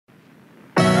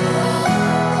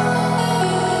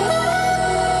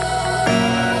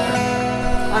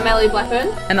Ellie Blackburn.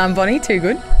 And I'm Bonnie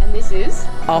Toogood. And this is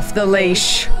Off the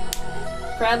Leash.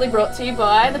 Proudly brought to you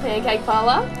by the Pancake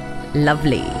Parlour.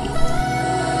 Lovely.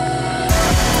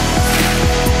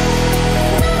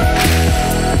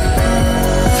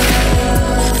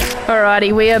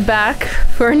 Alrighty, we are back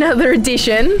for another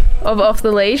edition of Off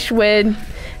the Leash, where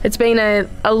it's been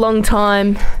a long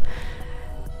time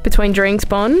between drinks,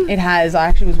 Bon. It has. I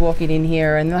actually was walking in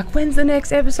here and they're like, when's the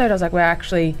next episode? I was like, we're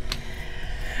actually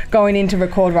going in to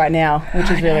record right now,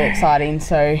 which is really exciting.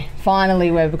 So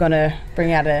finally we're going to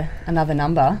bring out another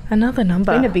number. Another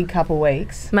number. It's been a big couple of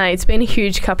weeks. Mate, it's been a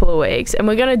huge couple of weeks and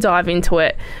we're going to dive into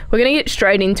it. We're going to get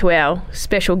straight into our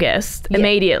special guest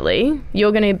immediately.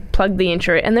 You're going to plug the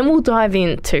intro and then we'll dive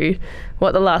into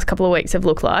what the last couple of weeks have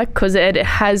looked like, because it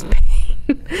has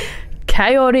been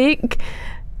chaotic.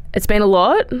 It's been a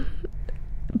lot,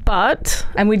 but...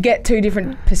 And we'd get two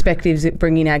different perspectives at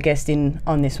bringing our guest in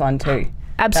on this one too.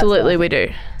 Absolutely, we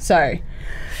do. So,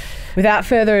 without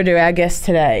further ado, our guest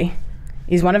today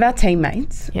is one of our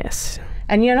teammates. Yes.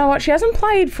 And you know what? She hasn't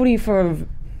played footy for a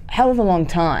hell of a long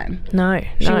time. No.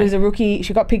 She was a rookie.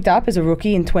 She got picked up as a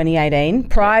rookie in 2018.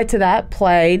 Prior to that,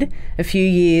 played a few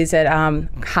years at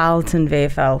Carlton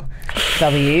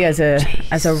VFLW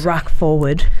as a ruck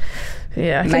forward.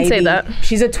 Yeah, I can see that.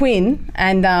 She's a twin,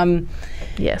 and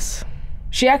yes.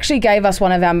 She actually gave us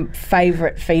one of our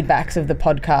favourite feedbacks of the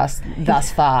podcast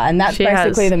thus far, and that's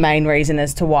basically the main reason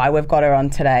as to why we've got her on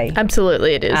today.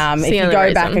 Absolutely it is. If you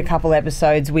go back a couple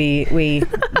episodes, we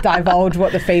divulged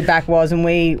what the feedback was, and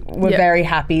we were very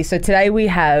happy. So today we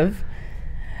have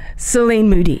Celine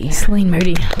Moody. Celine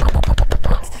Moody.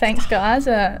 Thanks, guys.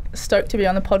 Stoked to be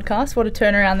on the podcast. What a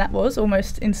turnaround that was.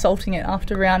 Almost insulting it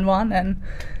after round one, and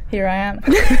here I am.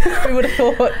 Who would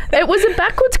have thought? It was a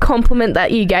backwards compliment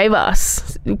that you gave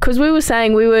us, because we were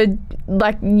saying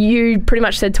you pretty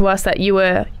much said to us that you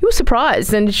were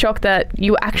surprised and shocked that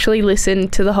you actually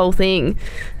listened to the whole thing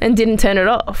and didn't turn it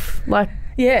off.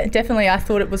 Yeah, definitely. I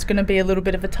thought it was going to be a little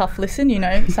bit of a tough listen. You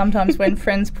know, sometimes when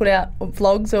friends put out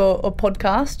vlogs or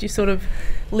podcasts, you sort of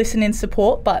listen in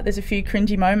support, but there's a few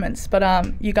cringy moments.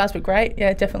 But you guys were great.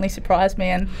 Yeah, definitely surprised me.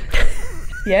 And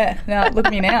yeah, now look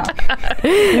at me now.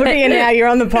 Look at you now, you're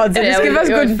on the pod, so just give us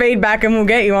good feedback and we'll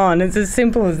get you on. It's as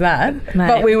simple as that. Mate.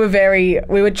 But we were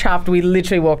chuffed. We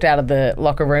literally walked out of the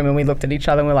locker room and we looked at each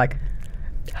other and we're like,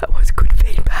 that was good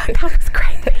feedback. That was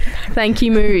great feedback. Thank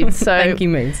you, Moods. So thank you,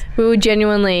 Moods. We were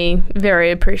genuinely very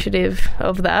appreciative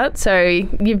of that. So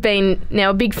you've been now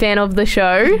a big fan of the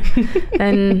show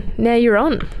and now you're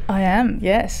on. I am,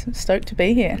 yes. Stoked to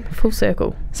be here. Full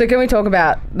circle. So can we talk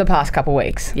about the past couple of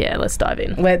weeks? Yeah, let's dive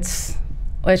in. Let's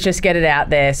just get it out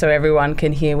there so everyone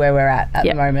can hear where we're at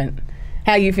the moment.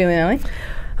 How are you feeling, Ellie?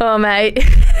 Oh, mate.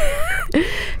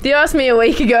 If you asked me a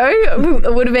week ago,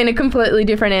 it would have been a completely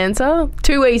different answer.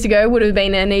 2 weeks ago would have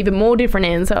been an even more different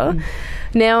answer.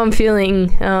 Now I'm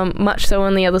feeling much so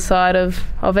on the other side of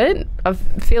it. I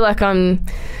feel like I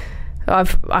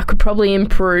could probably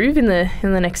improve in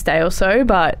the next day or so,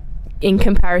 but in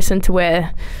comparison to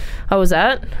where I was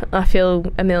at, I feel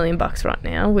 $1 million right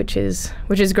now, which is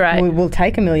great. We'll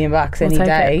take $1 million any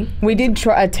day. We did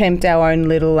attempt our own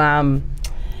little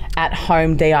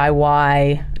at-home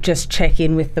DIY, just check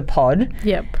in with the pod.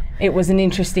 Yep. It was an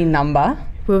interesting number.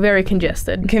 We were very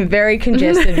congested. Very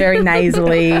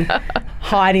nasally,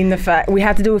 hiding the fact. We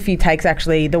had to do a few takes,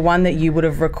 actually. The one that you would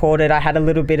have recorded, I had a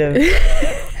little bit of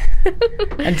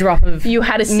a drop of You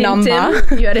had a number.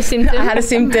 symptom. You had a symptom. I had a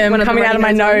symptom coming out of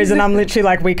my nose, and I'm literally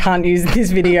like, we can't use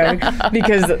this video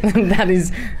because that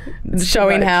is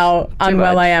showing how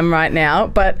unwell I am right now.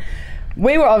 But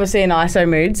we were obviously in ISO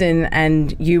moods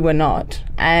and you were not.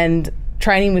 And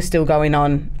training was still going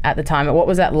on at the time. What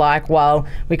was that like while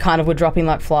we kind of were dropping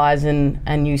like flies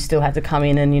and you still had to come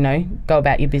in and, you know, go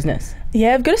about your business?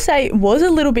 Yeah, I've got to say it was a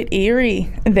little bit eerie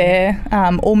there,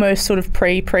 almost sort of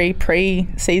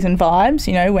pre-season vibes,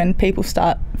 you know, when people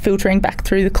start filtering back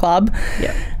through the club.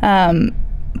 Yep.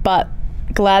 But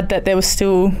glad that there was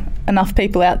still enough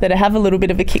people out there to have a little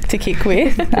bit of a kick to kick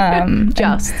with. But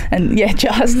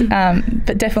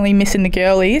definitely missing the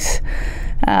girlies.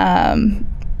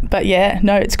 But yeah,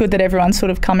 no, it's good that everyone's sort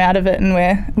of come out of it and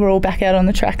we're all back out on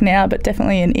the track now, but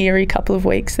definitely an eerie couple of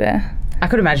weeks there. I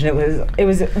could imagine it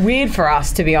was weird for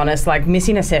us, to be honest. Like,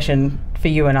 missing a session for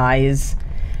you and I is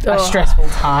a stressful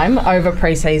time. Over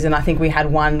pre-season, I think we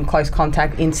had one close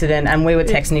contact incident and we were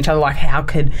texting each other like, how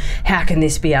can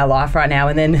this be our life right now?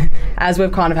 And then as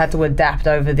we've kind of had to adapt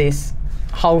over this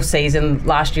whole season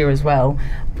last year as well,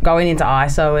 going into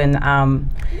ISO and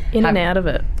in and out of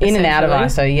it. In and out of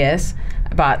ISO, yes.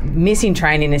 But missing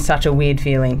training is such a weird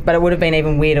feeling. But it would have been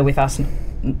even weirder with us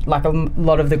like a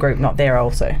lot of the group not there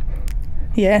also.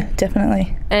 Yeah,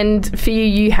 definitely. And for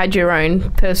you had your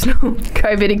own personal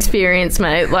COVID experience,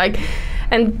 mate. Like,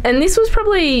 and this was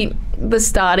probably the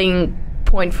starting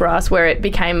point for us where it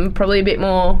became probably a bit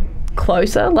more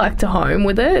closer, like, to home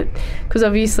with it, because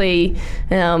obviously,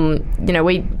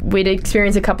 we'd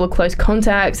experienced a couple of close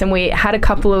contacts, and we had a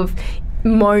couple of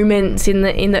moments in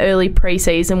the early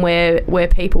pre-season where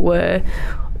people were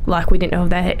like, we didn't know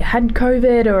if they had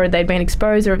COVID or they'd been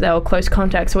exposed or if they were close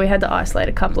contacts, so we had to isolate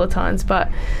a couple of times. But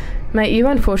mate, you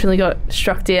unfortunately got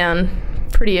struck down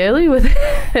pretty early with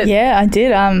it. Yeah, I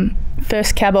did.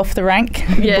 First cab off the rank,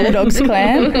 Bulldogs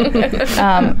clan.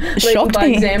 Shocked by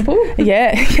me. Example.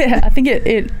 Yeah, I think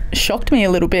it shocked me a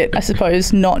little bit, I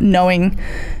suppose, not knowing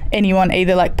anyone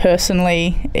either, like,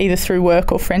 personally, either through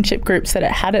work or friendship groups that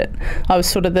had it. I was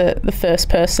sort of the first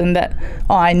person that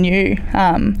I knew,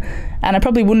 and I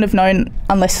probably wouldn't have known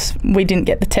unless we didn't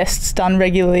get the tests done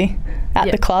regularly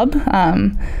at the club.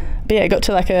 But yeah, it got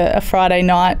to like a Friday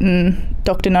night, and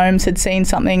Dr. Gnomes had seen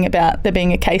something about there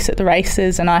being a case at the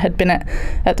races, and I had been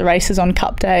at the races on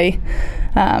Cup Day.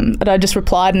 But I just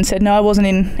replied and said, no, I wasn't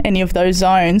in any of those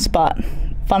zones, but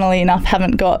funnily enough,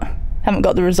 haven't got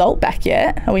the result back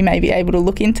yet. We may be able to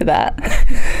look into that.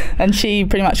 And she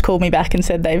pretty much called me back and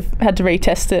said they've had to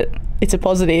retest it. It's a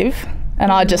positive.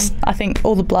 And I think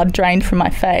all the blood drained from my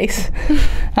face.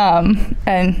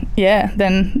 And yeah,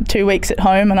 then 2 weeks at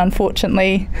home, and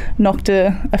unfortunately knocked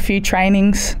a few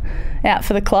trainings out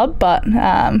for the club, but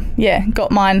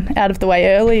got mine out of the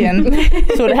way early and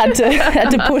sort of had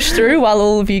to push through while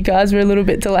all of you guys were a little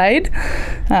bit delayed.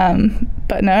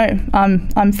 But no,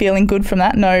 I'm feeling good from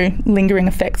that. No lingering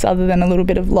effects other than a little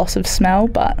bit of loss of smell,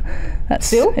 but that's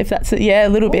still? If that's it, yeah, a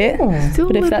little bit. Still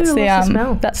but a if little that's bit of loss of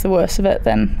smell. that's the worst of it,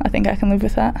 then I think I can live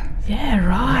with that. Yeah,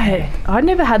 right. I'd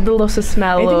never had the loss of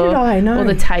smell or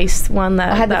the taste one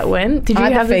that went. Did you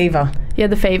have the fever? Yeah,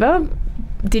 the fever.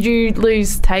 Did you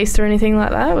lose taste or anything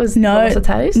like that? Was no loss of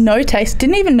taste? No taste.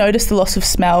 Didn't even notice the loss of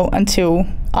smell until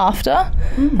after.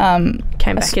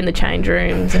 Came back in the change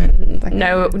rooms, and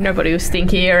nobody was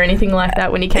stinky or anything like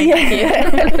that when you came back here.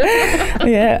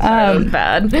 Yeah, that was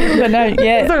bad. But no,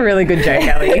 yeah, that's a really good joke,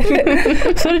 Ellie.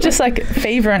 Sort of just like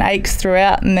fever and aches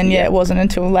throughout, and then it wasn't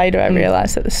until later I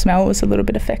realised that the smell was a little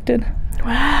bit affected.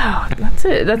 Wow, that's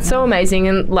it. That's so amazing.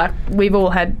 And like, we've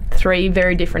all had 3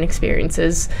 very different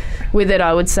experiences with it,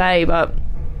 I would say. But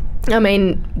I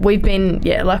mean, we've been,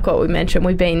 like what we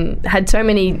mentioned, had so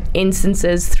many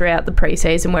instances throughout the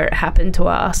pre-season where it happened to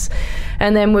us.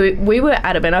 And then we were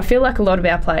adamant. I feel like a lot of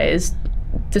our players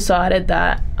decided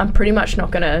that I'm pretty much not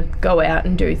going to go out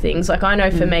and do things. Like, I know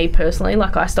for me personally,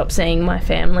 like, I stopped seeing my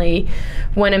family,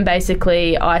 went and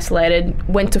basically isolated,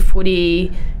 went to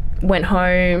footy, went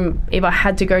home. If I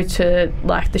had to go to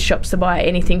like the shops to buy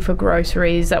anything for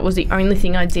groceries, that was the only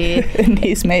thing I did. And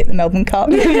here's me at the Melbourne Cup.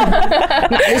 No,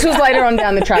 this was later on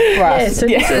down the track for us. Yeah, so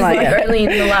this was like only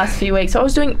in the last few weeks. So I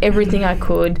was doing everything I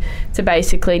could to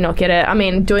basically not get it. I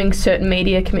mean, doing certain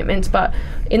media commitments, but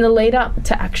in the lead up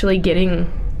to actually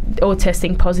getting or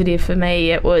testing positive for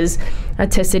me, it was I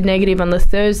tested negative on the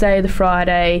Thursday, the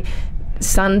Friday,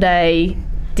 Sunday.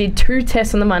 Did 2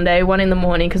 tests on the Monday, 1 in the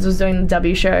morning because I was doing the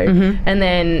W show, and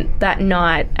then that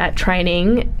night at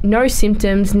training, no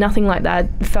symptoms, nothing like that,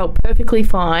 felt perfectly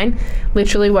fine.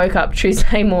 Literally woke up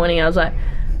Tuesday morning, I was like,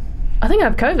 I think I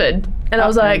have COVID. And I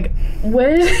was like,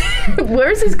 where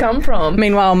has this come from?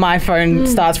 Meanwhile, my phone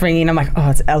starts ringing. I'm like, oh,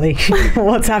 it's Ellie.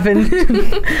 What's happened?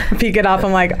 Pick it up.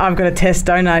 I'm like, I've got a test,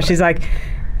 don't I? She's like,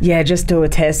 yeah, just do a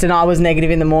test. And I was negative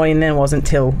in the morning, and then it wasn't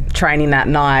till training that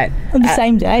night. On the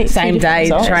same day? Same day,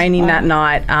 training that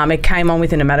night. It came on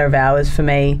within a matter of hours for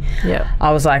me. Yeah.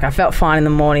 I was like, I felt fine in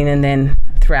the morning, and then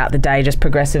throughout the day just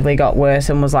progressively got worse,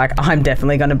 and was like, I'm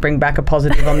definitely going to bring back a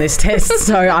positive on this test,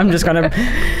 so I'm just going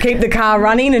to keep the car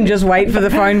running and just wait for the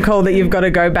phone call that you've got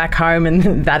to go back home,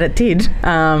 and that it did.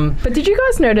 But did you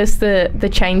guys notice the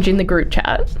change in the group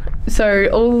chat? So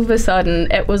all of a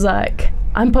sudden it was like,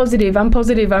 I'm positive,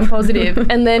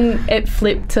 and then it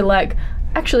flipped to like,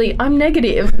 actually, I'm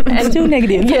negative. I'm still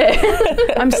negative. Yeah.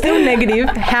 I'm still negative.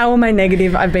 How am I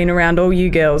negative? I've been around all you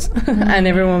girls. And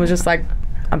everyone was just like,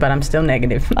 but I'm still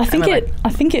negative. I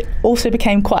think it also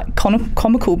became quite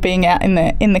comical being out in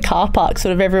the car park.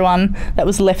 Sort of everyone that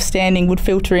was left standing would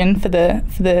filter in for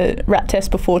the RAT test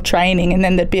before training, and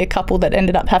then there'd be a couple that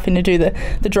ended up having to do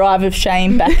the drive of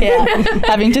shame back out,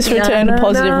 having just returned a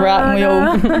positive RAT, and we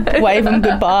all wave them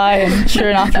goodbye. And sure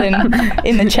enough, then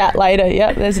in the chat later,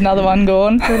 yep, there's another one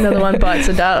gone. Another one bites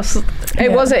the dust.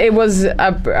 It was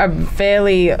a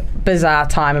fairly bizarre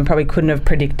time, and probably couldn't have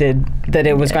predicted that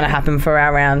it was going to happen for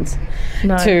our rounds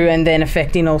too, and then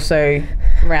affecting also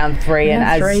round three.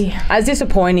 Round three. As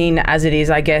disappointing as it is,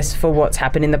 I guess, for what's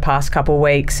happened in the past couple of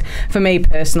weeks, for me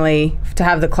personally, to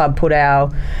have the club put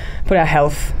our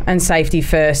health and safety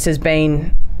first has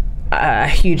been a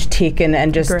huge tick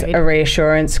and just Agreed. a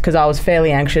reassurance, because I was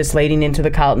fairly anxious leading into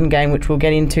the Carlton game, which we'll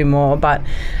get into more, but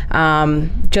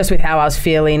just with how I was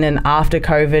feeling and after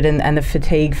COVID and the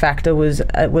fatigue factor was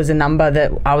a number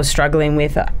that I was struggling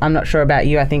with. I'm not sure about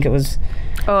you. I think it was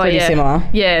pretty similar.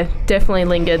 Yeah, definitely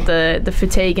lingered the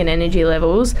fatigue and energy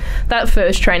levels. That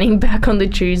first training back on the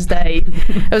Tuesday,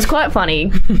 it was quite funny.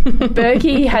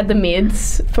 Berkey had the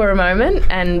mids for a moment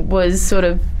and was sort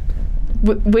of,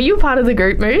 were you part of the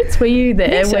group moods? Were you there?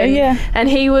 I think so, yeah. And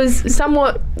he was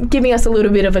somewhat giving us a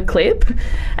little bit of a clip,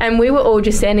 and we were all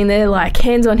just standing there like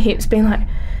hands on hips being like,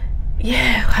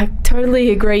 yeah, like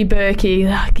totally agree, Berkey,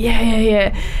 like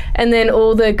yeah. And then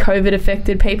all the COVID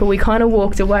affected people, we kind of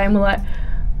walked away and we're like,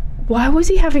 why was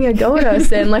he having a go at us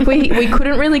then? Like we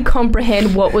couldn't really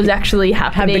comprehend what was actually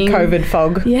happening. Had the COVID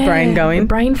fog brain going. The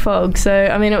brain fog. So,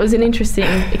 I mean, it was an interesting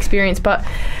experience. But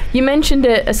you mentioned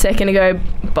it a second ago,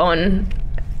 Bon.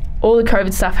 All the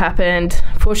COVID stuff happened.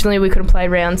 Fortunately, we couldn't play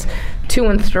rounds 2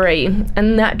 and 3.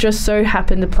 And that just so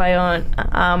happened to play on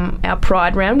our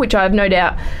Pride round, which I have no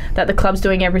doubt that the club's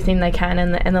doing everything they can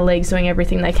and the league's doing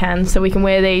everything they can. So we can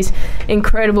wear these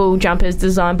incredible jumpers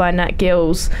designed by Nat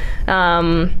Gills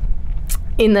at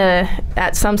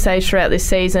some stage throughout this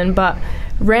season. But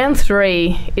round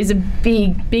 3 is a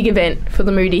big event for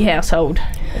the Moody household.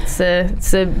 It's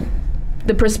the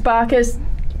Prasparkas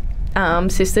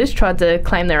sisters tried to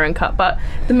claim their own cup, but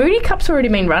the Moody Cup's already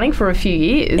been running for a few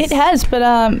years. It has,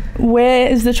 but where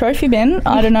is the trophy been?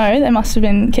 I don't know. They must have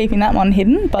been keeping that one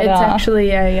hidden. But it's actually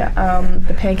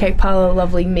the Pancake Parlour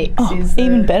Lovely Mix is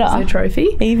even better. Is the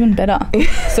trophy. Even better.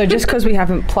 So just because we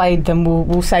haven't played them,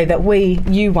 we'll say that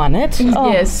you won it.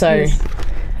 Yes. So yes.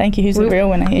 Thank you. Who's the real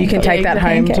winner here? You can take that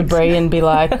home to Breann and be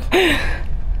like,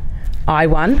 I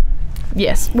won.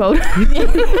 Yes, well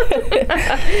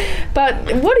but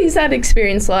what is that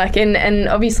experience like? And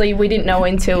obviously we didn't know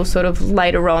until sort of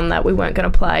later on that we weren't going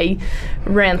to play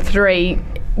round 3.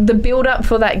 The build-up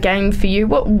for that game for you,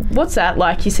 what's that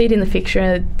like? You see it in the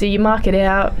fixture. Do you mark it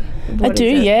out? I do,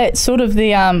 yeah. It's sort of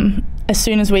the... as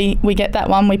soon as we get that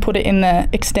one, we put it in the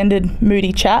extended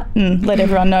Moody chat and let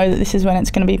everyone know that this is when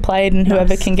it's going to be played, and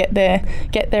whoever can get there,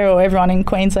 or everyone in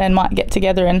Queensland might get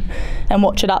together and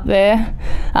watch it up there.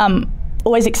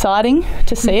 Always exciting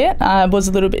to see it. I was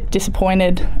a little bit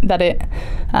disappointed that it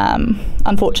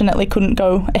unfortunately couldn't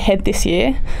go ahead this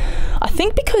year. I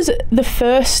think because the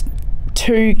first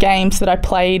 2 games that I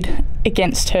played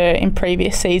against her in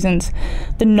previous seasons,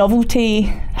 the novelty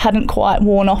hadn't quite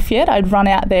worn off yet. I'd run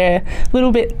out there a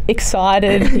little bit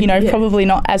excited, probably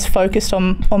not as focused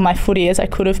on my footy as I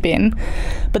could have been.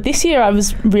 But this year I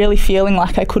was really feeling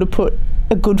like I could have put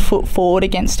a good foot forward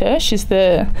against her. She's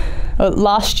the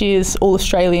last year's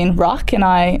All-Australian ruck, and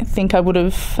I think I would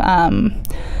have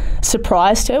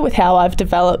surprised her with how I've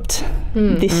developed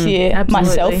this year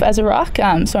myself as a ruck.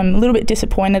 So I'm a little bit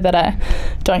disappointed that I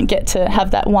don't get to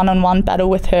have that one-on-one battle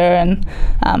with her, and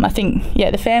I think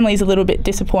the family's a little bit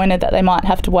disappointed that they might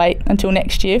have to wait until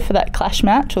next year for that clash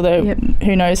match, although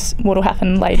who knows what will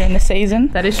happen later in the season.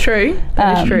 That is true.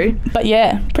 That is true. But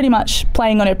yeah, pretty much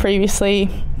playing on her previously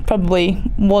probably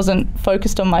wasn't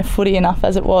focused on my footy enough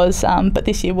as it was, but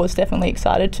this year was definitely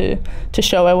excited to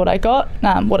show her what I've got,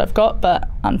 but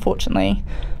unfortunately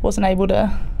wasn't able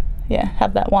to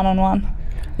have that one-on-one.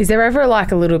 Is there ever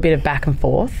like a little bit of back and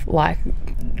forth, like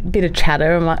a bit of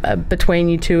chatter between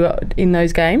you two in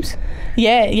those games?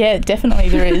 Yeah, definitely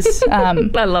there is.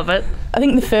 I love it. I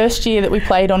think the first year that we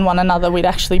played on one another, we'd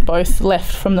actually both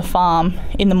left from the farm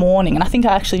in the morning, and I think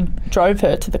I actually drove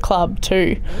her to the club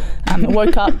too. I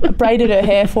woke up, braided her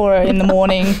hair for her in the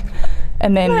morning,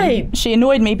 and then she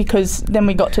annoyed me because then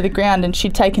we got to the ground and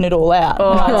she'd taken it all out.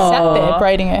 And I sat there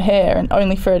braiding her hair, and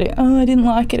only for her to, I didn't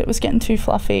like it, it was getting too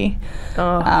fluffy.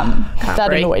 That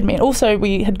annoyed me. And also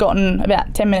we had gotten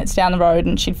about 10 minutes down the road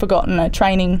and she'd forgotten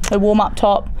her warm-up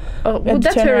top. Oh, well,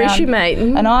 that's her issue, mate.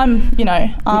 And I'm,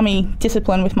 army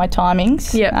discipline with my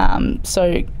timings. Yep.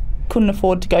 So couldn't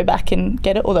afford to go back and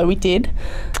get it, although we did.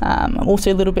 I'm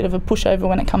also a little bit of a pushover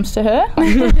when it comes to her.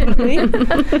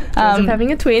 Of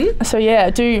having a twin. So I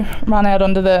do run out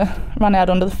onto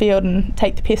the field and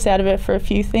take the piss out of her for a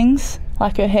few things,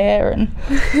 like her hair and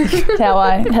how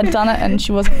I had done it and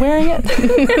she wasn't wearing it.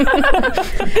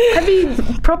 Have you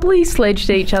properly sledged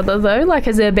each other though? Like,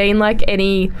 has there been like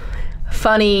any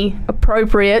funny,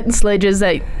 appropriate sledges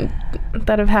that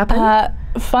have happened?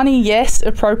 Funny, yes.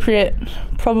 Appropriate,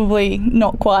 probably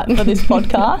not quite for this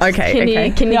podcast.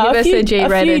 Okay. Can you give us a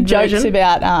G-rated a few jokes version?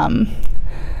 about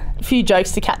few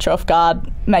jokes to catch her off guard,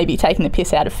 maybe taking the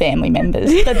piss out of family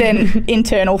members, but then in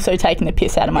turn also taking the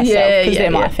piss out of myself because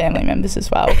they're my family members as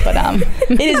well. But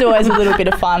it is always a little bit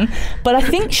of fun. But I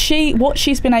think what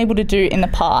she's been able to do in the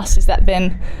past is that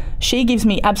then she gives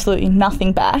me absolutely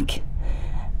nothing back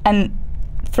and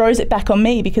throws it back on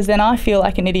me, because then I feel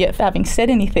like an idiot for having said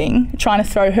anything, trying to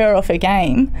throw her off her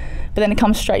game, but then it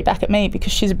comes straight back at me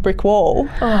because she's a brick wall.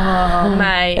 Oh,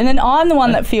 mate. And then I'm the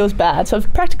one that feels bad, so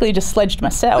I've practically just sledged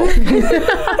myself. You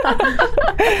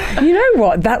know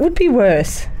what? That would be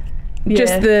worse. Yeah.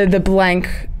 Just the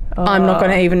blank, I'm not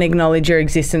going to even acknowledge your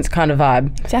existence kind of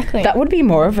vibe. Exactly. That would be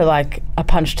more of a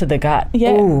punch to the gut.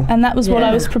 Yeah, Ooh. and that was what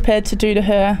I was prepared to do to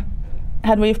her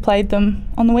had we have played them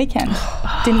on the weekend.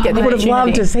 Didn't get the I would have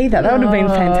loved to see that. That would have been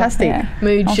fantastic. Yeah.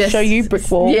 Mood I'll just show you brick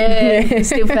wall. Yeah,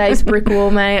 still face brick wall,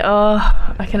 mate. Oh,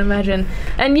 I can imagine.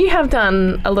 And you have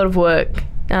done a lot of work.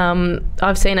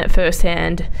 I've seen it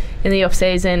firsthand in the off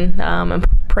season and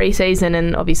pre-season,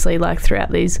 and obviously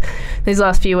throughout these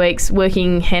last few weeks,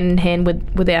 working hand in hand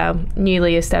with our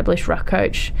newly established ruck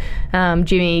coach,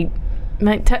 Jimmy.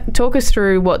 Mate, talk us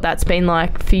through what that's been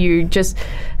like for you. Just,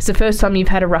 it's the first time you've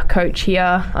had a ruck coach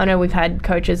here. I know we've had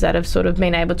coaches that have sort of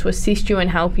been able to assist you and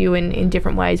help you in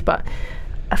different ways, but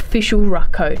official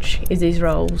ruck coach is his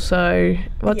role. So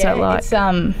what's that like? It's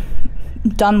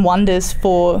done wonders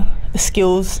for the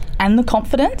skills and the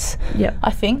confidence. Yeah,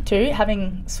 I think too,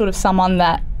 having sort of someone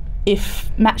that if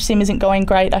match sim isn't going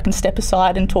great, I can step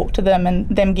aside and talk to them and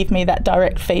them give me that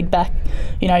direct feedback.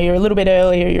 You know, you're a little bit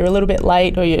early, or you're a little bit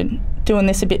late, or you're doing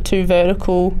this a bit too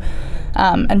vertical,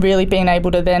 and really being able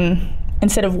to then,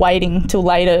 instead of waiting till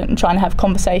later and trying to have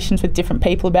conversations with different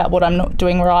people about what I'm not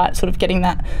doing right, sort of getting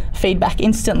that feedback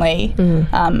instantly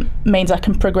means I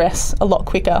can progress a lot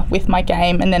quicker with my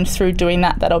game, and then through doing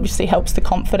that obviously helps the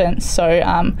confidence. So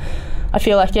I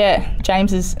feel like,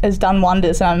 James has done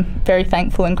wonders, and I'm very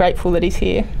thankful and grateful that he's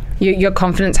here. Your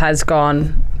confidence has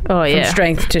gone from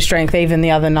strength to strength. Even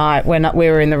the other night when we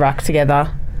were in the ruck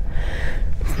together.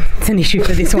 It's an issue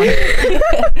for this one.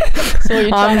 So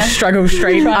I'm struggle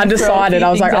street, undecided. I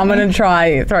was like, I'm going to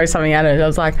try throw something at it. I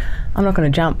was like, I'm not going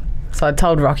to jump. So I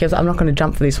told Rocky, I was like, I'm not going to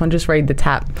jump for this one. Just read the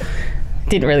tap.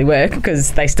 Didn't really work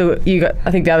because I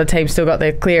think the other team still got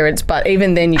their clearance, but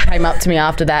even then you came up to me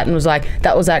after that and was like,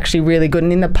 that was actually really good.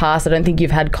 And in the past, I don't think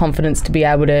you've had confidence to be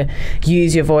able to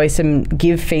use your voice and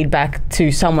give feedback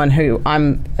to someone who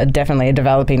I'm definitely a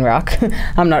developing ruck.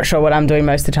 I'm not sure what I'm doing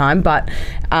most of the time, but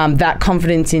that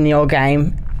confidence in your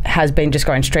game has been just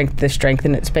going strength to strength,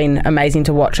 and it's been amazing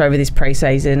to watch over this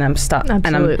pre-season.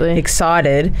 And I'm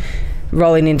excited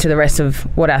rolling into the rest of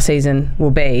what our season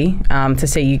will be, to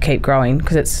see you keep growing,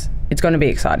 because it's going to be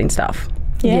exciting stuff.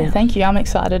 Yeah, thank you. I'm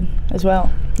excited as well.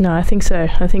 No, I think so.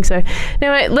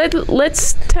 Now,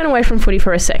 let's turn away from footy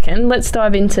for a second. Let's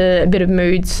dive into a bit of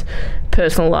Mood's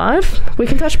personal life. We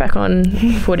can touch back on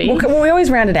footy. Well, we always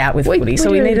round it out with footy,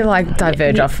 so we need to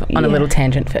diverge off on a little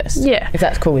tangent first. Yeah. If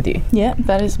that's cool with you. Yeah,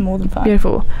 that is more than fine.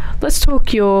 Beautiful. Let's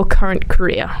talk your current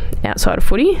career outside of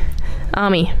footy.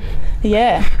 Army.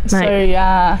 Yeah. Mate.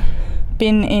 So,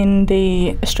 been in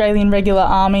the Australian Regular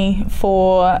Army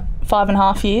for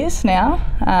 5.5 years now.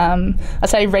 I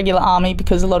say regular army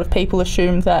because a lot of people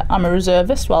assume that I'm a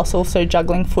reservist whilst also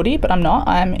juggling footy, but I'm not.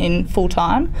 I'm in full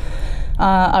time.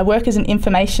 I work as an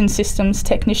information systems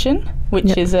technician,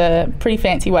 which is a pretty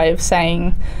fancy way of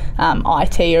saying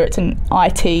IT, or it's an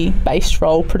IT-based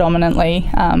role predominantly.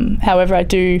 However, I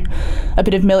do a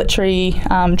bit of military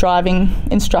driving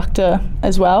instructor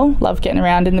as well. Love getting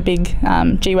around in the big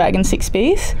G-Wagon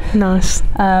 6Bs. Nice.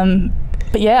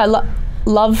 But yeah, I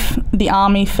love the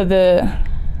army for the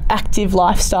active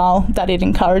lifestyle that it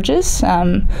encourages.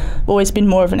 Always been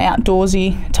more of an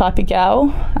outdoorsy type of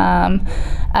gal,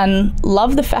 and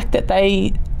love the fact that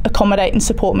they accommodate and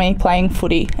support me playing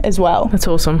footy as well. That's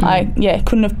awesome. I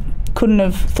couldn't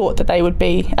have thought that they would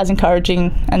be as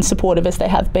encouraging and supportive as they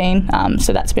have been.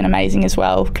 So that's been amazing as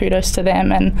well. Kudos to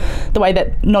them, and the way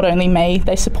that not only me,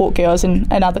 they support girls and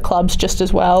other clubs just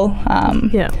as well.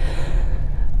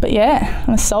 But yeah,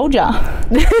 I'm a soldier.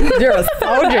 You're a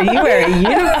soldier. You wear a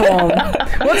uniform.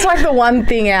 What's the one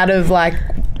thing out of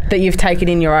that you've taken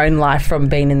in your own life from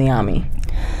being in the army?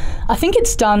 I think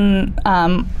it's done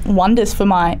wonders for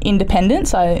my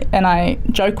independence. I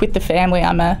joke with the family,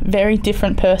 I'm a very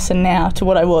different person now to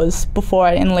what I was before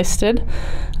I enlisted.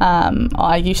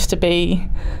 I used to be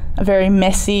a very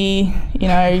messy,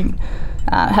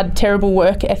 had terrible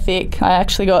work ethic. I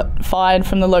actually got fired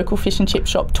from the local fish and chip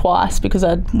shop twice because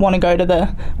I'd want to go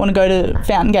to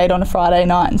Fountain Gate on a Friday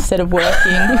night instead of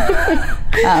working.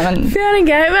 Fountain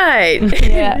Gate, mate.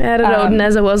 Yeah. How did old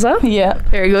Nazza was up? Yeah.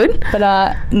 Very good.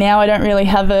 But now I don't really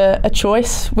have a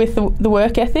choice with the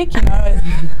work ethic. You know,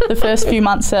 the first few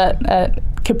months at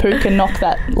Kapoo can knock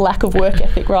that lack of work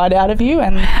ethic right out of you,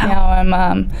 and now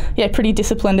I'm pretty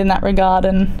disciplined in that regard,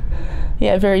 and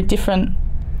very different,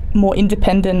 more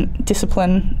independent,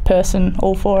 disciplined person,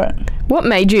 all for it. What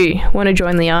made you want to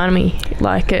join the army?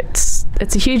 Like, it's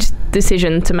a huge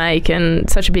decision to make and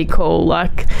such a big call.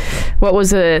 Like, what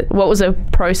was a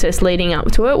process leading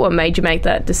up to it? What made you make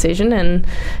that decision? And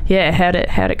how'd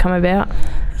it come about?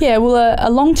 Yeah, well,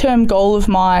 a long-term goal of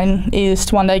mine is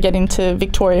to one day get into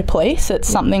Victoria Police. It's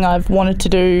something I've wanted to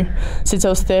do since I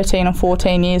was 13 or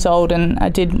 14 years old, and I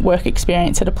did work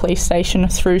experience at a police station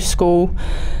through school,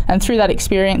 and through that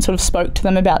experience sort of spoke to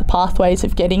them about the pathways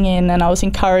of getting in, and I was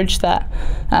encouraged that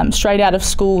straight out of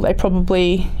school they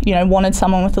probably, wanted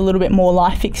someone with a little bit more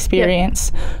life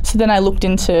experience. Yep. So then I looked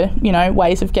into,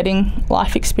 ways of getting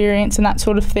life experience and that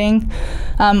sort of thing.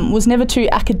 Was never too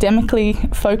academically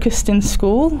focused in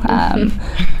school.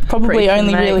 Probably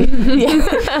only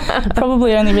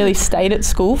really stayed at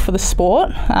school for the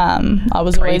sport. I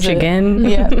was always captain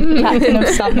of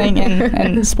something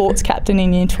and sports captain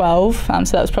in year 12. So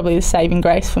that was probably the saving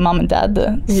grace for mum and dad.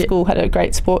 The school had a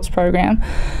great sports program.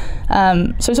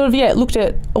 So sort of looked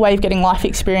at a way of getting life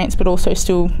experience, but also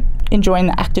still enjoying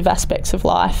the active aspects of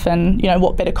life. And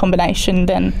what better combination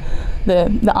than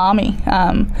the army?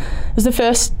 It was the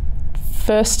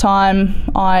first time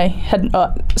I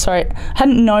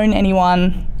hadn't known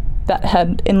anyone that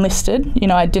had enlisted.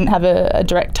 I didn't have a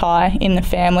direct tie in the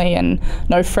family, and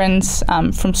no friends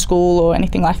from school or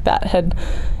anything like that had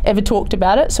ever talked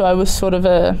about it. So I was sort of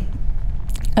a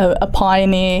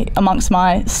pioneer amongst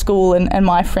my school and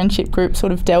my friendship group,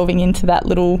 sort of delving into that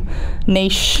little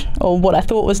niche, or what I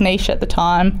thought was niche at the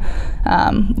time,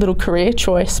 little career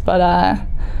choice. But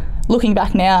looking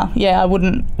back now, I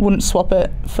wouldn't swap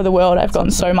it for the world. I've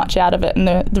gotten so much out of it, and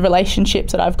the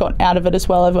relationships that I've got out of it as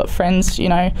well. I've got friends,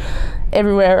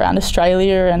 everywhere around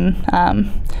Australia, and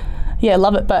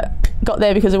love it. But got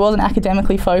there because it wasn't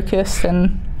academically focused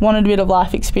and wanted a bit of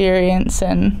life experience,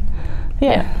 and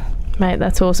Mate,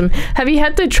 that's awesome. Have you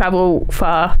had to travel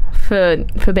far for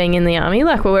being in the army?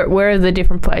 Like, where are the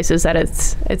different places that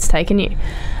it's taken you?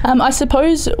 I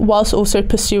suppose whilst also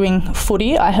pursuing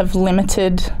footy, I have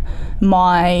limited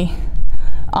my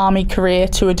army career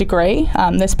to a degree.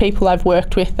 There's people I've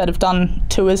worked with that have done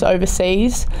tours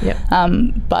overseas,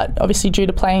 but obviously due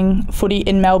to playing footy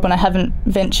in Melbourne, I haven't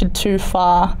ventured too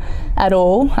far at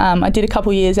all. I did a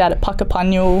couple of years out at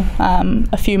Puckapunyal,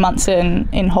 a few months in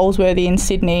Holsworthy in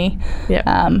Sydney,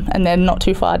 and then not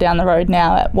too far down the road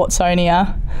now at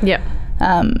Watsonia.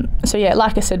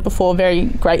 Like I said before, very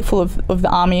grateful of the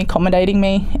army accommodating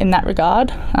me in that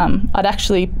regard. I'd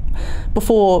actually,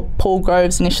 before Paul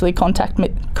Groves initially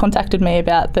contacted me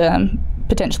about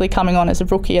potentially coming on as a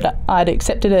rookie, I'd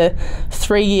accepted a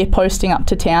 3-year posting up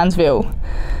to Townsville,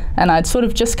 and I'd sort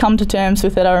of just come to terms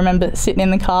with it. I remember sitting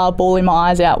in the car, bawling my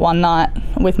eyes out one night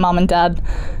with mum and dad,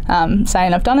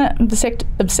 saying, I've done it,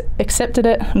 I've accepted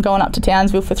it, I'm going up to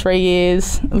Townsville for 3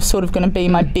 years. It was sort of going to be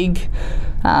my big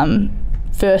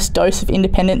first dose of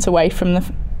independence away from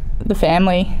the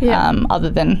family, other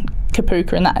than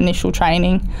Kapooka and that initial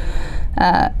training.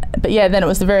 Then it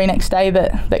was the very next day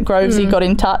that Grovesy got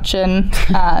in touch and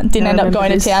didn't end up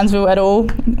going to Townsville at all.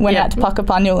 Went out to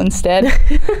Puckapunyal instead.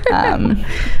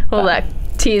 That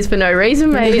tears for no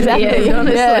reason, maybe. Exactly.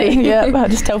 Honestly. I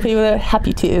just tell people they're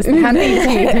happy tears. Happy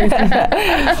tears.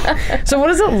 So what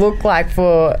does it look like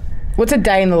what's a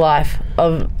day in the life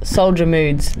of soldier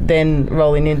moods then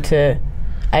rolling into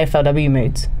AFLW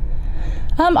moods?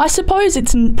 I suppose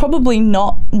it's probably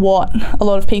not what a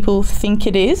lot of people think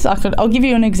it is. I'll give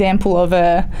you an example of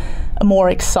a more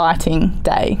exciting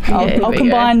day. I'll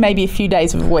combine maybe a few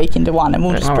days of a week into one, and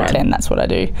we'll just pretend that's what I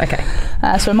do. Okay.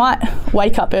 So I might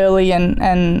wake up early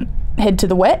and head to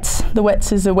the WETS. The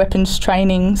WETS is a weapons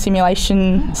training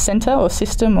simulation centre or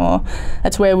system, or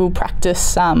that's where we'll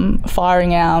practice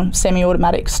firing our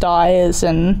semi-automatic Steyrs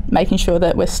and making sure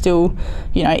that we're still,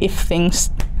 if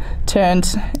things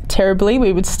turned terribly,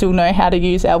 we would still know how to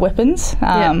use our weapons. So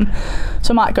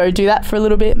I might go do that for a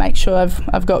little bit, make sure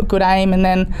I've got good aim, and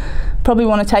then probably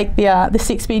want to take the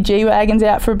 6B G-Wagons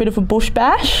out for a bit of a bush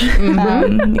bash.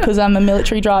 Because I'm a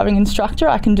military driving instructor,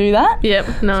 I can do that.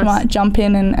 Nice. So I might jump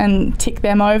in and tick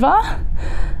them over.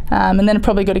 And then I've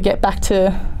probably got to get back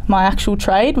to my actual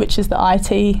trade, which is the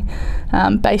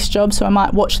IT based job. So I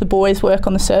might watch the boys work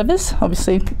on the servers.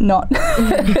 Obviously not,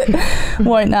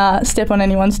 won't step on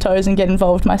anyone's toes and get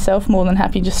involved myself. More than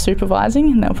happy just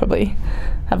supervising, and they'll probably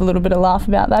have a little bit of laugh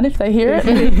about that if they hear it.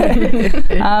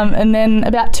 And then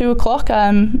about 2 o'clock,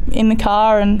 I'm in the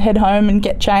car and head home and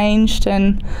get changed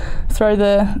and throw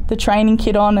the training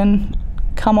kit on and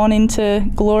come on into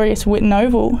glorious Whitten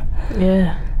Oval.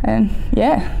 Yeah. And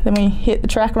then we hit the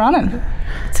track running.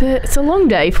 It's a long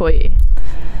day for you.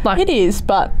 Like, it is,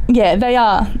 but yeah, they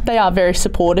are very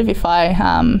supportive. If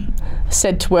I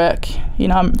said to work,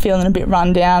 I'm feeling a bit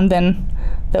run down, then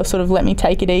they'll sort of let me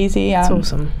take it easy. That's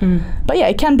awesome. But yeah,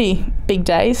 it can be big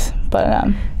days.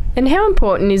 But and how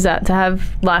important is that to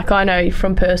have, like, I know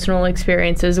from personal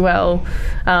experience as well,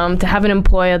 to have an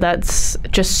employer that's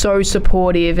just so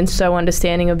supportive and so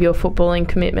understanding of your footballing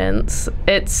commitments?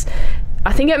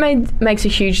 I think it makes a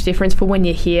huge difference for when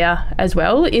you're here as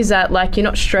well, is that, like, you're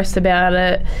not stressed about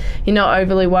it, you're not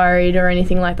overly worried or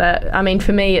anything like that. I mean,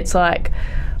 for me, it's like,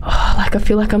 I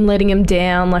feel like I'm letting him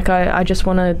down. Like, I just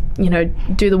want to,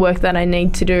 do the work that I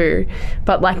need to do.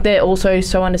 But, like, they're also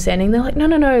so understanding. They're like,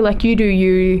 no, like, you do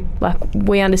you. Like,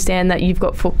 we understand that you've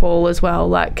got football as well.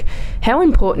 Like, how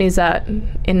important is that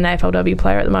in an AFLW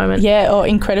player at the moment? Yeah,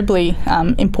 incredibly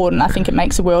important. I think it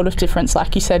makes a world of difference.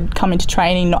 Like you said, coming to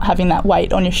training, not having that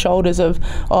weight on your shoulders of,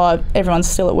 everyone's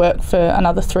still at work for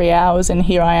another 3 hours and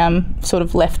here I am sort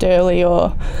of left early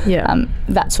or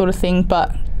that sort of thing.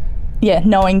 But yeah,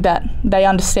 knowing that they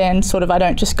understand sort of I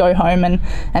don't just go home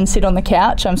and sit on the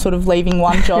couch. I'm sort of leaving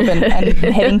one job and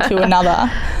heading to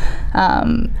another.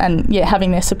 And yeah, having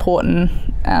their support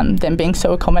and them being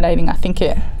so accommodating, I think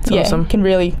awesome. Can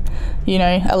really,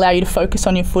 allow you to focus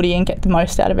on your footy and get the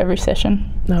most out of every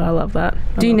session. No, I love that.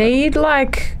 Do you need,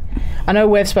 like, I know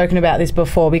we've spoken about this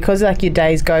before, because like your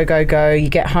days go, you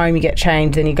get home, you get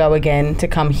changed, then you go again to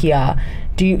come here.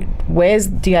 Do you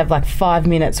have like 5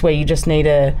 minutes where you just need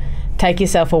to take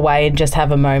yourself away and just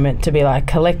have a moment to be like,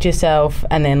 collect yourself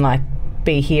and then like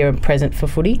be here and present for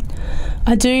footy?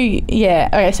 I do, yeah.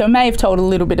 Okay, so I may have told a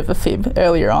little bit of a fib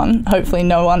earlier on. Hopefully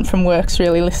no one from work's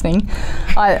really listening.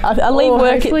 I leave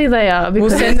work. Hopefully they are.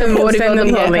 We'll send them the link.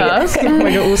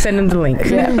 We'll send them the link.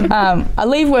 Yeah. I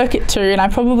leave work at 2 and I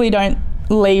probably don't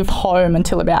leave home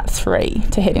until about 3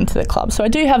 to head into the club. So I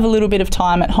do have a little bit of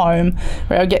time at home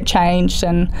where I'll get changed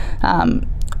and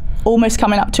almost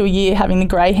coming up to a year having the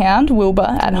greyhound,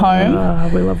 Wilbur, at home.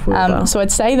 Oh, we love Wilbur. So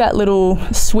I'd say that little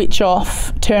switch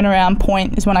off turnaround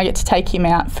point is when I get to take him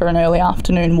out for an early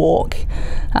afternoon walk.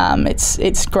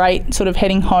 It's great sort of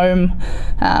heading home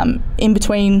in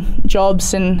between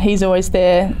jobs, and he's always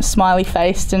there smiley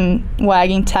faced and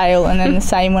wagging tail, and then the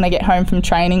same when I get home from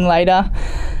training later.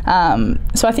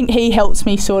 So I think he helps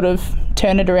me sort of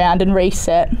turn it around and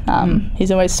reset. He's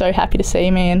always so happy to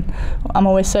see me and I'm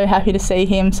always so happy to see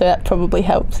him, so that probably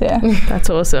helps. That's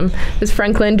awesome. Does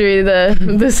Franklin do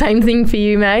the same thing for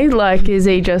you, mate? Like, is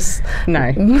he just...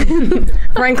 No.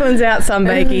 Franklin's out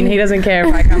sunbaking. He doesn't care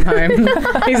if I come home.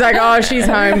 He's like, oh, she's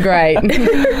home, great.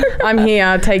 I'm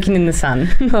here taking in the sun.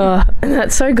 Oh,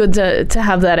 that's so good to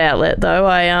have that outlet though.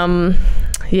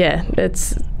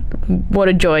 It's what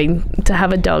a joy to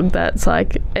have a dog that's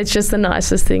like, it's just the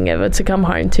nicest thing ever to come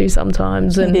home to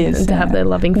sometimes and to have their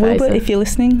loving face. Wilbur, if you're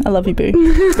listening, I love you, boo.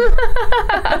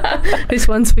 This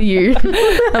one's for you.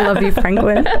 I love you,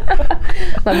 Franklin.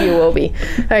 Love you, Wolby.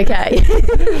 Okay.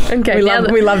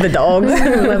 We love the dogs.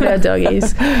 We love our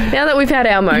doggies. Now that we've had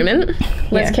our moment,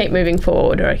 let's keep moving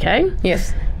forward, okay?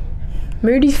 Yes.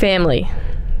 Moody's family.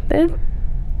 They're a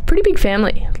pretty big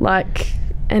family. Like...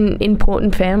 An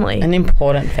important family.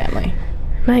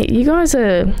 Mate, you guys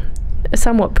are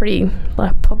somewhat pretty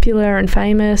like popular and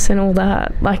famous and all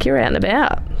that. Like, you're out and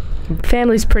about.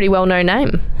 Family's a pretty well-known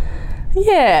name.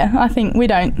 Yeah, I think we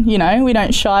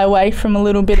don't shy away from a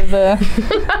little bit of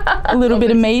a little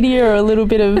bit of media or a little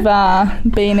bit of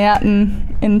being out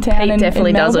in town. Pete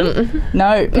definitely doesn't.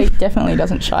 No, Pete definitely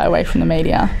doesn't shy away from the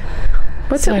media.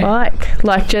 What's it like?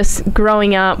 Like, just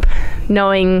growing up,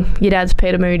 knowing your dad's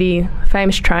Peter Moody,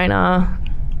 famous trainer,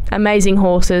 amazing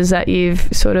horses that you've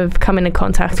sort of come into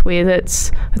contact with.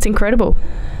 It's incredible.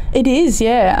 It is,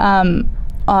 yeah.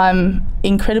 I'm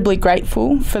incredibly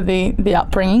grateful for the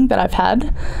upbringing that I've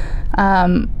had.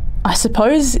 I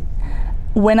suppose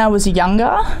when I was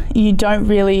younger, you don't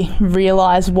really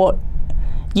realise what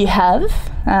you have.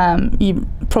 You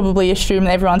probably assume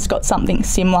that everyone's got something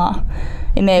similar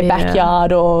in their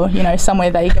backyard or, you know,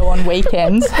 somewhere they go on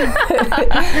weekends.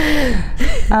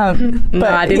 No,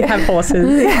 I didn't have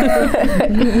horses.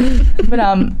 But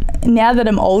now that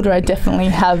I'm older, I definitely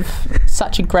have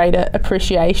such a greater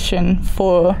appreciation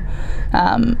for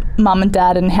mum and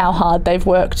dad and how hard they've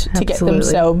worked to get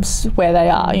themselves where they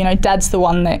are. You know, dad's the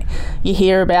one that you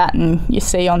hear about and you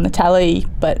see on the tally,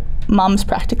 but mum's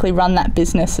practically run that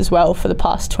business as well for the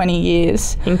past 20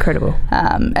 years. Incredible.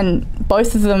 And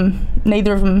both of them,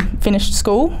 neither of them finished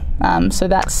school. So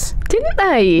that's... Didn't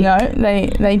they? No,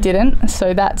 they didn't.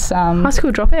 So that's... high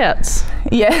school dropouts.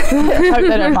 Yeah. I hope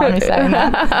they don't mind me saying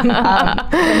that.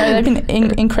 But no, they've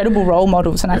been incredible role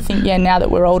models. And I think, now that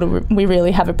we're older, we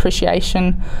really have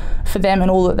appreciation for them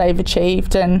and all that they've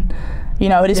achieved. And, you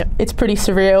know, it's pretty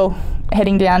surreal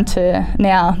heading down to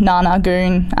now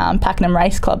Narnagoon Pakenham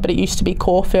Race Club, but it used to be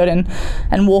Caulfield,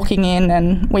 and walking in,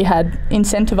 and we had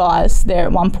Incentivise there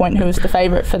at one point, who was the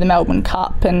favourite for the Melbourne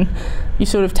Cup, and you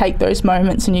sort of take those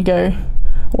moments and you go,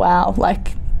 wow,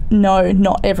 like, no,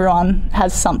 not everyone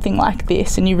has something like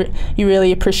this, and you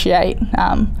really appreciate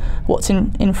what's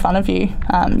in front of you.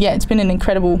 It's been an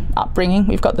incredible upbringing.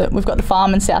 We've got the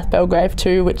farm in South Belgrave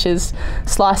too, which is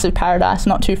slice of paradise,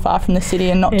 not too far from the city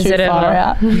and not too far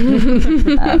out.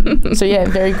 So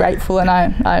very grateful, and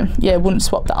I wouldn't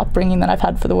swap the upbringing that I've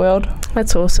had for the world.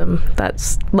 That's awesome.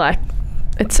 That's like,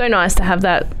 it's so nice to have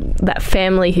that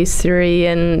family history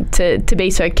and to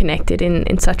be so connected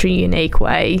in such a unique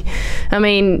way. I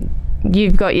mean,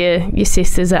 you've got your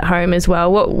sisters at home as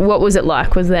well. What was it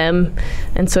like with them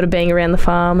and sort of being around the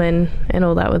farm and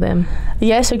all that with them?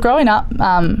 Yeah, so growing up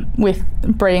with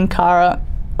Breann and Cara,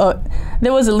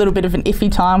 there was a little bit of an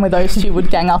iffy time where those two would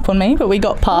gang up on me, but we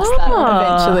got past that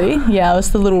eventually. Yeah, I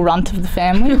was the little runt of the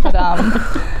family, but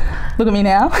look at me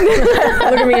now.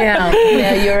 Look at me now.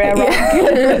 Yeah, you're our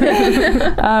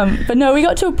rock. But no, we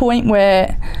got to a point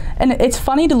where, and it's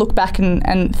funny to look back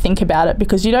and think about it,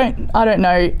 because I don't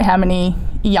know how many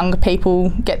younger people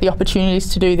get the opportunities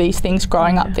to do these things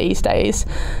growing up these days.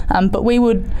 But we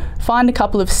would find a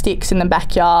couple of sticks in the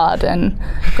backyard and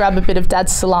grab a bit of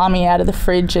dad's salami out of the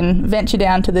fridge and venture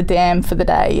down to the dam for the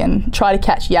day and try to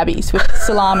catch yabbies with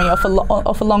salami off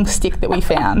a long stick that we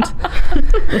found.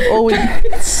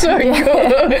 It's so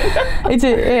good. It's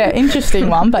an interesting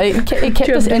one, but it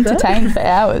kept us entertained for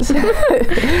hours. You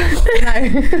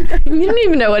don't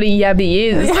even know what a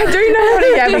yabby is. I do know what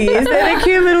a yabby is. They're the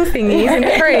cute little thingies in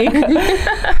the creek.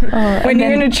 When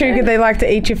you're in a chuka, they like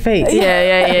to eat your feet.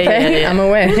 Yeah. I'm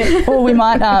aware. Or we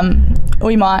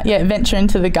might venture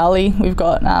into the gully. We've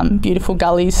got beautiful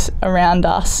gullies around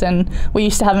us, and we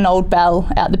used to have an old bell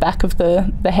out the back of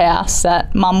the house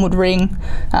that mum would ring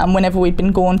whenever we'd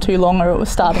been gone too long or it was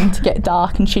starting to get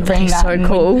dark, and she'd ring that. So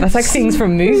cool. That's like things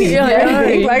from movies.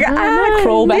 Like,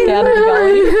 crawl back out of the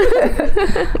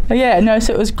gully.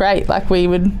 So it was great. Like, we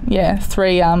would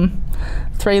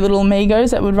three little amigos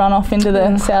that would run off into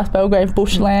the South Belgrave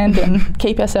bushland and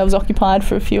keep ourselves occupied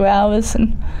for a few hours.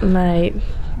 And mate,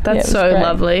 that's so great.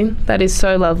 Lovely. That is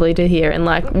so lovely to hear, and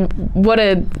like, what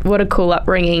a cool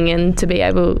upbringing, and to be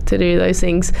able to do those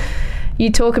things. You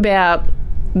talk about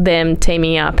them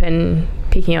teaming up and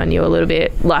picking on you a little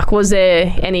bit. Like, was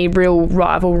there any real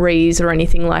rivalries or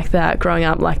anything like that growing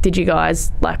up? Like, did you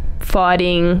guys like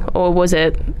fighting, or was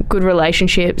it good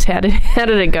relationships? How did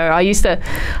it go? I used to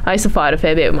fight a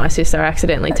fair bit with my sister. I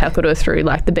accidentally tackled her through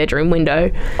like the bedroom window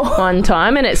one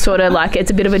time, and it's sort of like, it's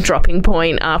a bit of a dropping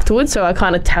point afterwards, so I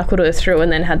kind of tackled her through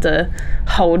and then had to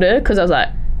hold her, because I was like,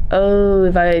 oh,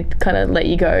 if I kind of let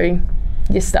you go,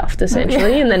 you're stuffed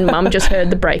essentially. And then mum just heard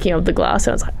the breaking of the glass,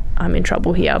 and I was like, I'm in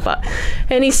trouble here. But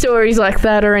any stories like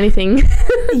that or anything?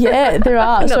 Yeah, there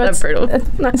are. Not so that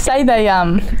brutal. Say they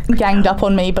ganged up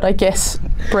on me, but I guess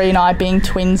Bree and I, being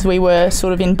twins, we were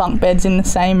sort of in bunk beds in the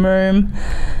same room.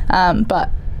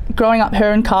 But growing up,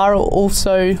 her and Cara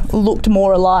also looked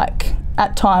more alike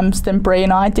at times than Bree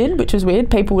and I did, which was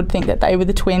weird. People would think that they were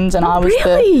the twins and I was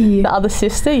the other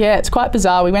sister. Yeah, it's quite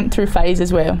bizarre. We went through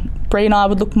phases where Bree and I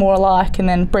would look more alike, and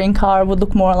then Bree and Cara would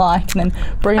look more alike, and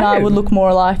then Bree and I would look more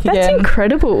alike again. That's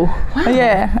incredible. Wow.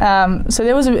 Yeah. So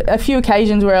there was a few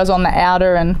occasions where I was on the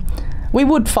outer, and we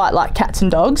would fight like cats and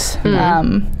dogs.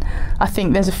 I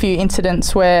think there's a few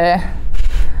incidents where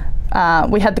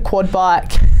we had the quad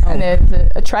bike, and there's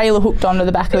a trailer hooked onto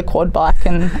the back of the quad bike,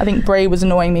 and I think Bree was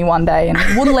annoying me one day and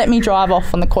wouldn't let me drive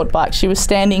off on the quad bike. She was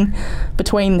standing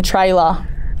between the trailer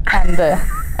and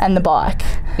the bike.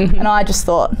 And I just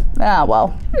thought,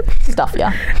 well, stuff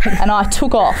ya. And I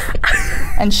took off,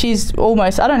 and she's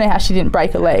almost, I don't know how she didn't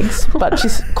break her legs, but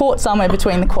she's caught somewhere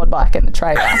between the quad bike and the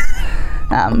trailer.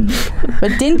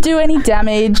 But didn't do any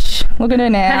damage. Look at her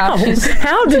now.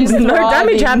 How did no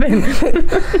damage happen?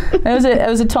 There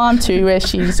was a time too where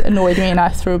she's annoyed me and I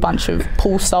threw a bunch of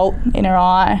pool salt in her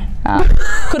eye.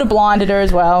 Could have blinded her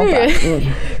as well, but didn't.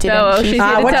 What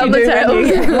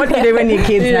do you do when your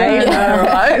kids name?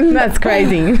 Right. That's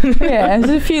crazy. Yeah, there's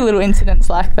a few little incidents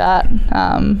like that,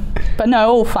 but no,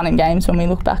 all fun and games when we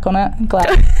look back on it.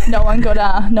 Glad no one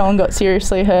got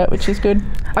seriously hurt, which is good.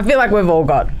 I feel like we've all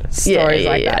got stories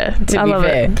like that. To be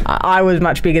fair, I was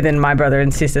much bigger than my brother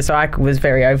and sister, so I was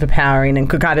very overpowering and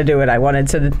could kind of do what I wanted.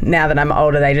 So now that I'm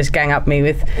older, they just gang up on me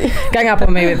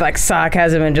with like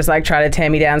sarcasm and just like try to tear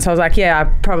me down. So I was like, yeah,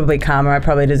 I'm probably calmer. I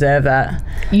probably deserve that.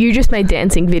 You just made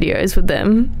dancing videos with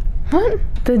them. What?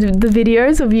 The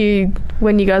videos of you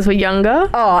when you guys were younger?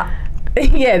 Oh,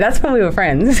 yeah, that's when we were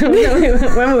friends. When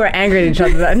we were angry at each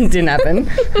other, that didn't happen.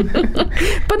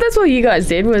 But that's what you guys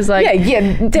did, was like...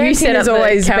 Yeah, dancing has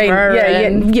always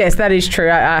been... Yes, that is true.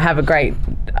 I have a great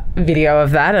video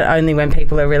of that. Only when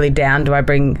people are really down do I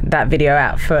bring that video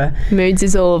out for... Moods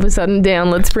is all of a sudden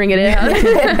down. Let's bring it out.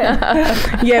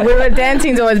 Yeah,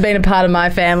 dancing's always been a part of my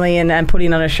family and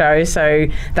putting on a show. So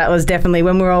that was definitely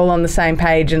when we're all on the same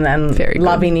page and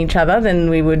loving each other, then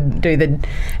we would do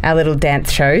our little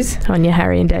dance shows. On your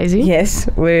Harry and Daisy. Yes,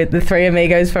 we're the three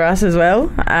amigos for us as well.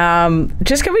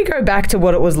 Just can we go back to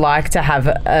what it was like to have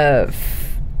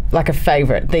the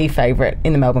favourite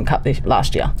in the Melbourne Cup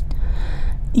last year?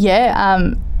 Yeah, how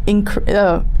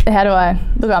do I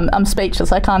look? I'm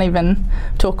speechless. I can't even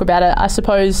talk about it. I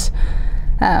suppose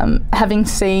having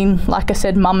seen, like I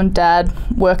said, Mum and Dad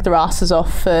work their asses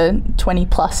off for 20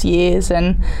 plus years,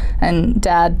 and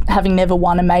Dad having never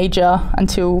won a major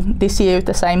until this year with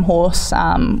the same horse.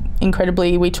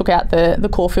 Incredibly, we took out the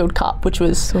Caulfield Cup, which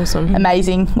was awesome.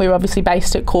 Amazing. We were obviously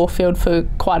based at Caulfield for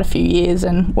quite a few years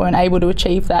and weren't able to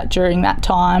achieve that during that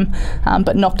time,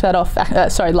 but knocked that off,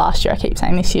 last year, I keep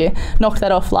saying this year, knocked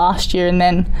that off last year, and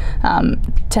then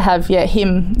to have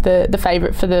him the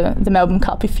favourite for the Melbourne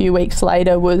Cup a few weeks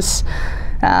later was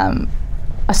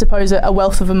I suppose a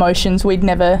wealth of emotions we'd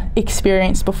never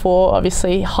experienced before.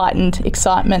 Obviously heightened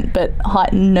excitement, but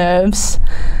heightened nerves.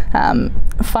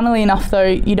 Funnily enough though,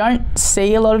 you don't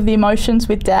see a lot of the emotions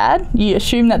with Dad. You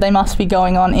assume that they must be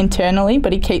going on internally,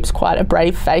 but he keeps quite a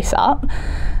brave face up.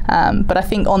 But I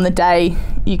think on the day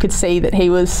you could see that he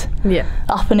was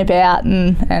up and about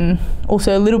and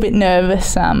also a little bit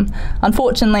nervous.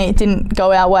 Unfortunately, it didn't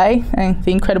go our way. And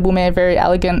the incredible mare, Very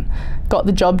Elegant, got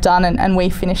the job done and we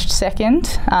finished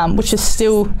second, which is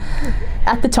still,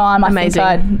 at the time, amazing.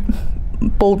 I think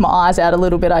I'd bawled my eyes out a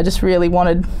little bit. I just really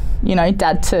wanted,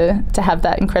 Dad to have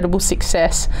that incredible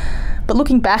success. But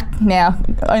looking back now,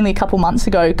 only a couple months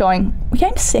ago, going, we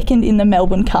came second in the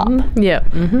Melbourne Cup. Yeah.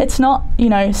 Mm-hmm. It's not,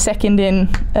 second in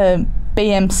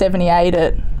BM78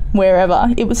 at wherever.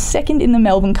 It was second in the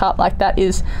Melbourne Cup. Like, that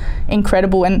is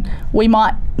incredible. And we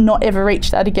might not ever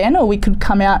reach that again, or we could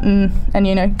come out and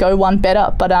go one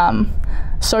better. But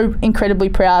so incredibly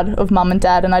proud of Mum and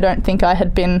Dad, and I don't think I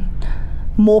had been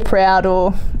more proud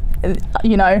or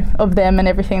of them and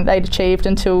everything they'd achieved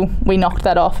until we knocked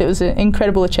that off. It was an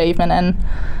incredible achievement, and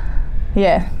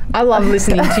I love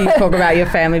listening to you talk about your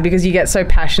family because you get so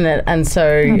passionate and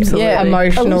so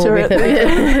emotional with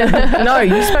it. No,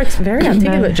 you spoke very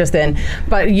articulate just then,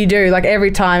 but you do, like, every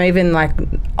time, even like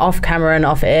off camera and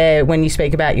off air, when you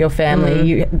speak about your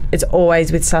family, it's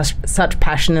always with such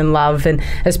passion and love, and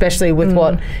especially with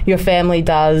what your family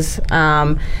does.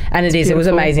 And it was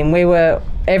amazing.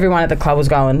 Everyone at the club was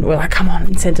going, we're like, come on,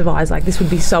 incentivise, like this would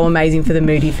be so amazing for the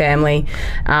Moody family.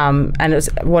 And it was,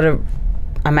 what a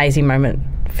amazing moment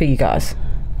for you guys.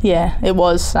 Yeah, it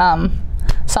was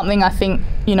something I think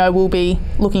we'll be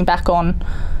looking back on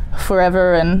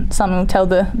forever, and something we'll tell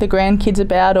the grandkids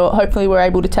about, or hopefully we're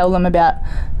able to tell them about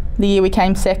the year we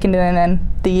came second and then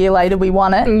the year later we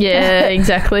won it. Yeah,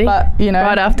 exactly. But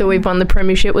right after we've won the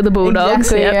premiership with the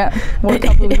Bulldogs. Exactly. Yeah. What a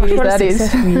couple of years that is.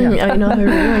 I know.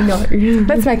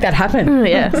 Let's make that happen.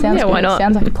 Yeah. Sounds good. Why not?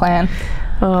 Sounds like a plan.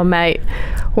 Oh, mate.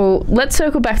 Well, let's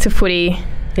circle back to footy.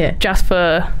 Yeah. Just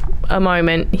for a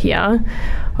moment here.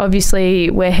 Obviously,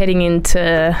 we're heading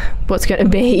into what's going to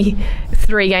be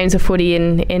 3 games of footy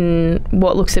in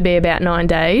what looks to be about 9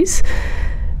 days.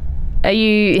 How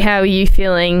are you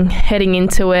feeling heading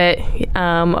into it?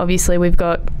 Obviously, we've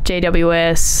got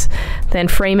GWS, then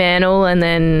Fremantle, and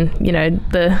then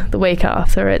the week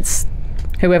after it's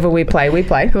whoever we play, we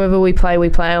play. Whoever we play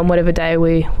on whatever day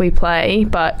we play.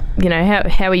 But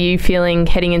how are you feeling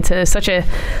heading into such a,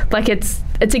 like, it's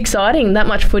exciting, that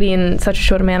much footy in such a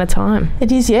short amount of time?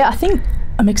 It is, yeah. I think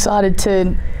I'm excited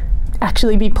to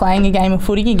actually be playing a game of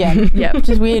footy again. Yeah, which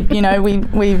is weird.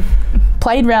 We've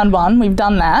played round 1, we've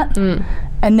done that,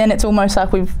 and then it's almost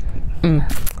like we've.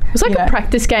 It's like a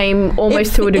practice game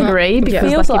almost to a degree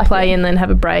because like you play and then have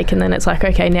a break and then it's like,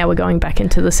 okay, now we're going back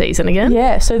into the season again.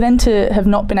 Yeah, so then to have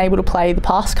not been able to play the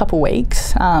past couple of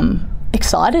weeks,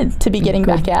 excited to be getting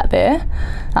back out there.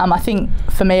 I think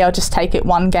for me, I'll just take it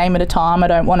one game at a time. I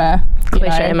don't want to...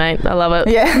 Cliche, mate. I love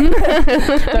it. Yeah.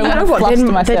 Don't want to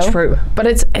fluster myself. They're true. But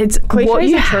it's what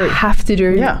you have to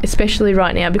do, especially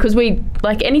right now, because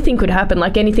anything could happen,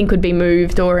 like anything could be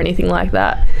moved or anything like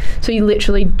that. So you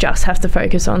literally just have to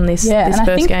focus on this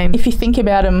first game. If you think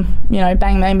about them,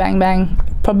 bang, bang, bang, bang,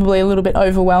 probably a little bit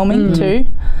overwhelming too.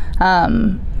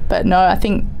 But no, I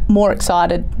think more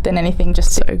excited than anything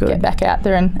just to get back out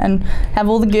there and have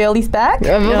all the girlies back.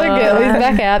 Have all the girlies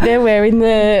back out there wearing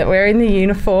the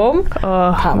uniform.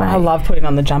 I love putting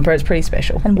on the jumper. It's pretty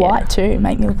special. And white too.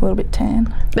 Make me look a little bit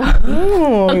tan.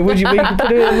 Would you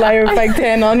put a layer of fake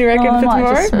tan on, you reckon, for tomorrow?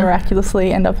 I might just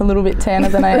miraculously end up a little bit tanner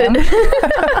than I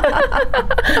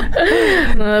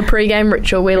am. Pre-game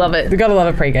ritual. We love it. We've got to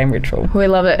love a pre-game ritual. We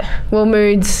love it. Well,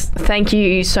 Moods, thank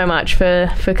you so much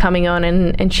for coming on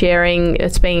and sharing.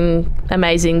 It's been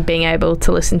amazing being able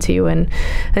to listen to you and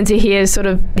to hear sort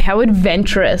of how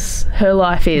adventurous her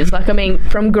life is. Like, I mean,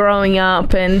 from growing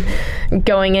up and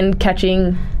going and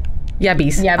catching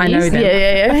yabbies. I know them.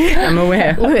 Yeah. I'm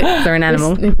aware. They're an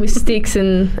animal. With sticks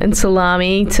and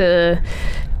salami to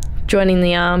joining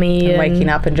the army. And waking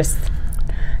up and just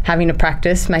having to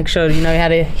practice, make sure you know how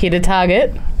to hit a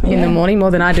target in the morning,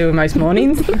 more than I do most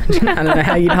mornings. I don't know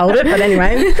how you'd hold it, but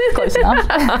anyway. Close enough.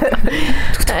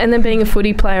 And then being a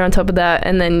footy player on top of that,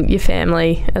 and then your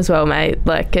family as well, mate.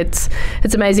 Like, it's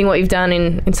amazing what you've done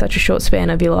in such a short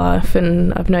span of your life,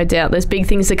 and I've no doubt there's big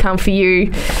things to come for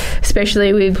you,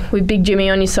 especially with Big Jimmy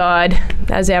on your side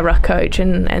as our ruck coach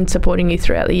and supporting you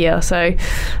throughout the year. So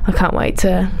I can't wait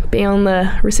to be on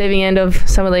the receiving end of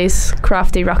some of these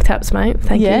crafty ruck taps, mate.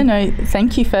 Thank you. Yeah, no,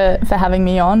 thank you for having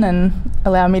me on and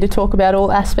allowing me to talk about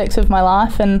all aspects of my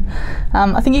life, and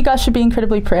I think you guys should be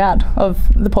incredibly proud of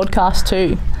the podcast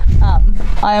too.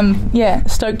 I am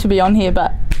stoked to be on here,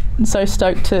 but so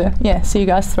stoked to see you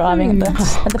guys thriving at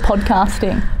the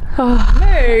podcasting.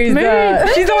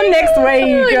 She's on next week.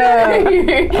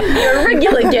 You're a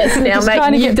regular guest now, just mate.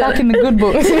 Trying to get back in the good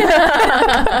books.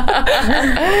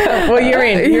 Well, you're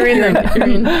in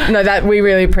them. No, that we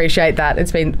really appreciate that.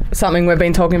 It's been something we've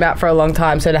been talking about for a long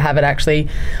time, so to have it actually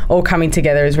all coming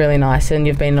together is really nice, and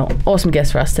you've been an awesome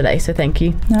guest for us today, so thank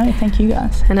you. No, thank you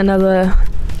guys. And another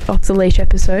Off the Leash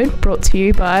episode brought to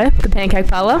you by the Pancake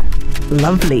Parlour.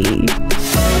 Lovely.